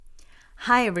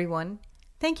Hi, everyone.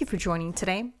 Thank you for joining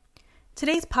today.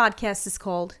 Today's podcast is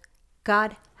called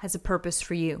God Has a Purpose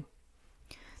for You.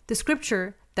 The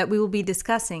scripture that we will be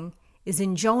discussing is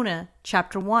in Jonah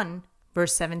chapter 1,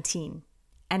 verse 17,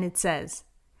 and it says,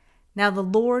 "Now the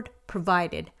Lord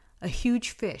provided a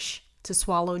huge fish to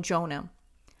swallow Jonah,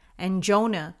 and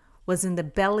Jonah was in the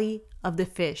belly of the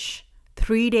fish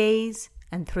 3 days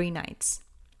and 3 nights."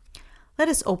 Let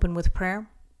us open with prayer.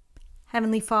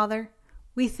 Heavenly Father,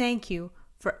 we thank you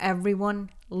for everyone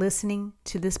listening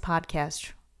to this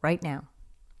podcast right now.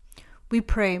 We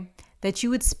pray that you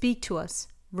would speak to us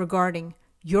regarding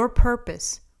your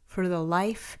purpose for the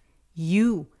life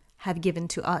you have given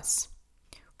to us.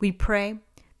 We pray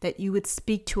that you would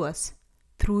speak to us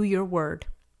through your word.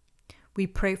 We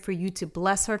pray for you to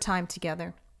bless our time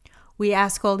together. We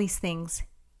ask all these things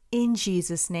in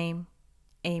Jesus' name.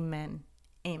 Amen.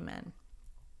 Amen.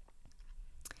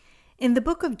 In the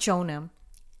book of Jonah,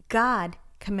 God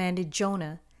commanded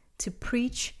Jonah to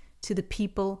preach to the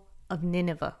people of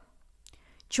Nineveh.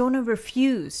 Jonah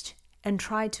refused and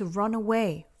tried to run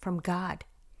away from God.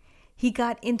 He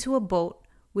got into a boat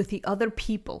with the other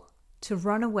people to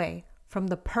run away from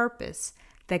the purpose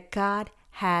that God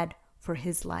had for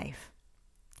his life.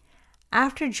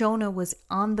 After Jonah was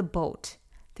on the boat,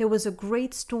 there was a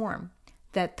great storm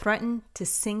that threatened to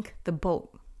sink the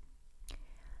boat.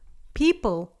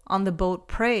 People on the boat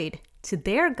prayed to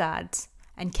their gods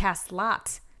and cast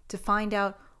lots to find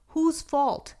out whose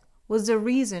fault was the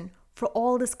reason for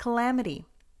all this calamity.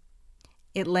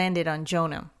 It landed on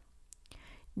Jonah.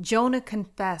 Jonah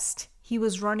confessed he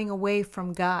was running away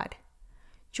from God.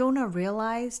 Jonah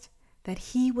realized that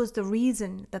he was the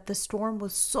reason that the storm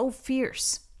was so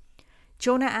fierce.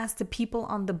 Jonah asked the people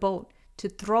on the boat to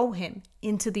throw him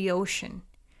into the ocean.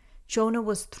 Jonah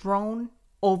was thrown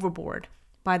overboard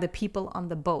by the people on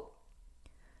the boat.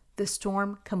 The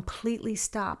storm completely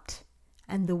stopped,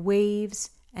 and the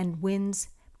waves and winds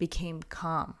became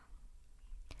calm.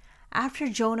 After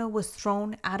Jonah was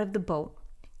thrown out of the boat,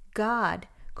 God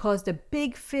caused a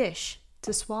big fish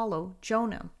to swallow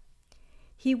Jonah.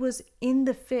 He was in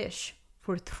the fish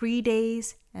for 3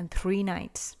 days and 3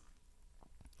 nights.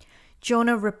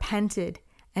 Jonah repented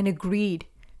and agreed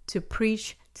to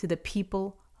preach to the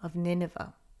people of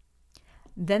Nineveh.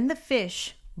 Then the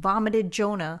fish vomited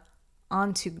Jonah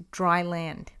onto dry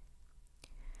land.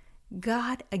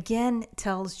 God again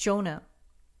tells Jonah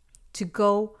to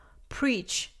go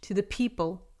preach to the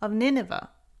people of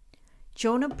Nineveh.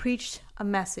 Jonah preached a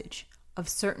message of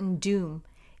certain doom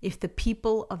if the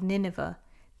people of Nineveh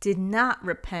did not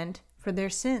repent for their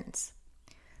sins.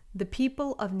 The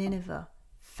people of Nineveh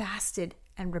fasted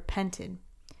and repented.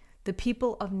 The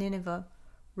people of Nineveh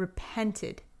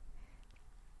repented.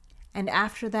 And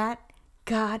after that,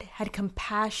 God had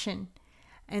compassion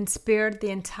and spared the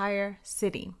entire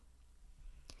city.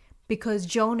 Because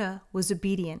Jonah was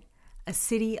obedient, a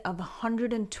city of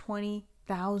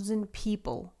 120,000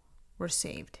 people were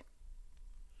saved.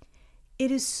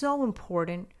 It is so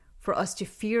important for us to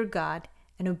fear God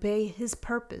and obey His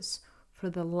purpose for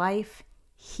the life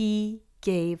He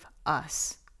gave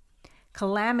us.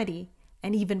 Calamity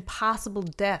and even possible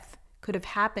death could have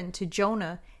happened to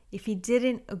Jonah if he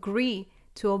didn't agree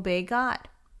to obey God.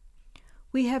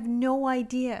 We have no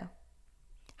idea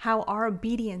how our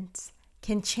obedience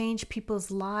can change people's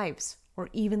lives or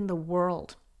even the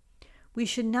world. We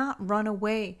should not run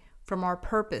away from our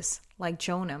purpose like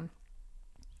Jonah.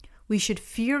 We should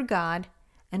fear God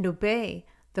and obey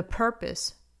the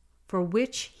purpose for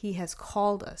which He has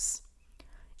called us.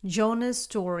 Jonah's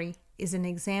story is an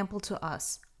example to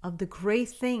us of the great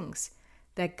things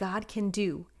that God can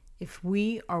do if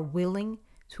we are willing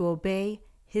to obey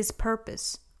His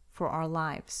purpose for our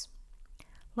lives.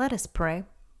 Let us pray.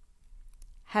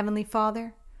 Heavenly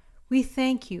Father, we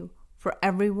thank you for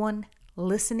everyone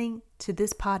listening to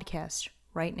this podcast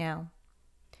right now.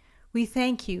 We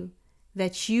thank you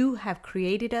that you have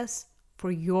created us for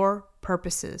your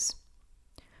purposes.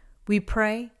 We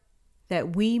pray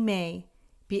that we may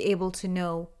be able to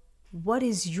know what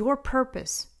is your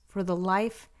purpose for the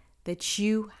life that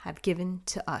you have given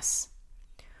to us.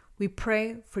 We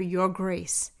pray for your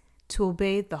grace to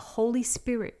obey the Holy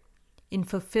Spirit in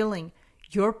fulfilling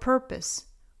your purpose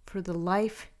for the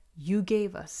life you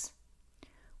gave us.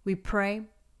 We pray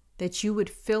that you would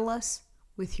fill us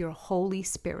with your Holy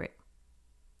Spirit.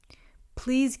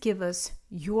 Please give us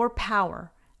your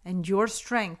power and your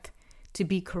strength to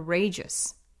be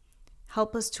courageous.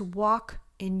 Help us to walk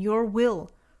in your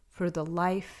will for the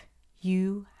life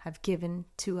you have given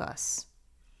to us.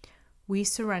 We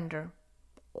surrender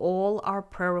all our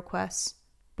prayer requests,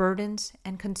 burdens,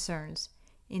 and concerns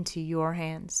into your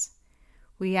hands.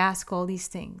 We ask all these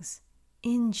things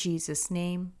in Jesus'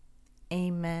 name.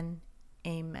 Amen.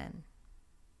 Amen.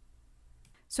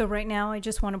 So right now, I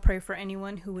just want to pray for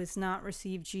anyone who has not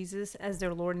received Jesus as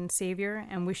their Lord and Savior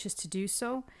and wishes to do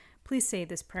so. Please say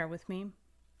this prayer with me.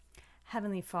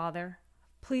 Heavenly Father,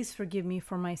 please forgive me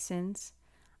for my sins.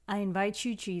 I invite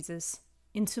you, Jesus,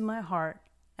 into my heart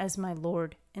as my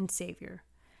Lord and Savior.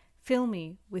 Fill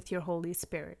me with your Holy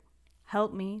Spirit.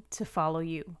 Help me to follow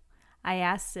you. I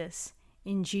ask this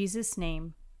in Jesus'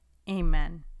 name.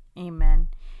 Amen. Amen.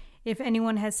 If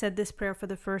anyone has said this prayer for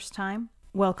the first time,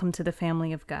 welcome to the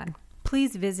family of God.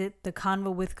 Please visit the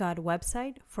Convo with God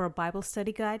website for a Bible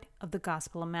study guide of the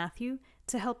Gospel of Matthew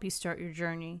to help you start your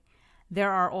journey.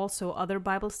 There are also other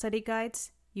Bible study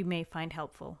guides you may find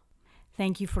helpful.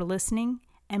 Thank you for listening,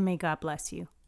 and may God bless you.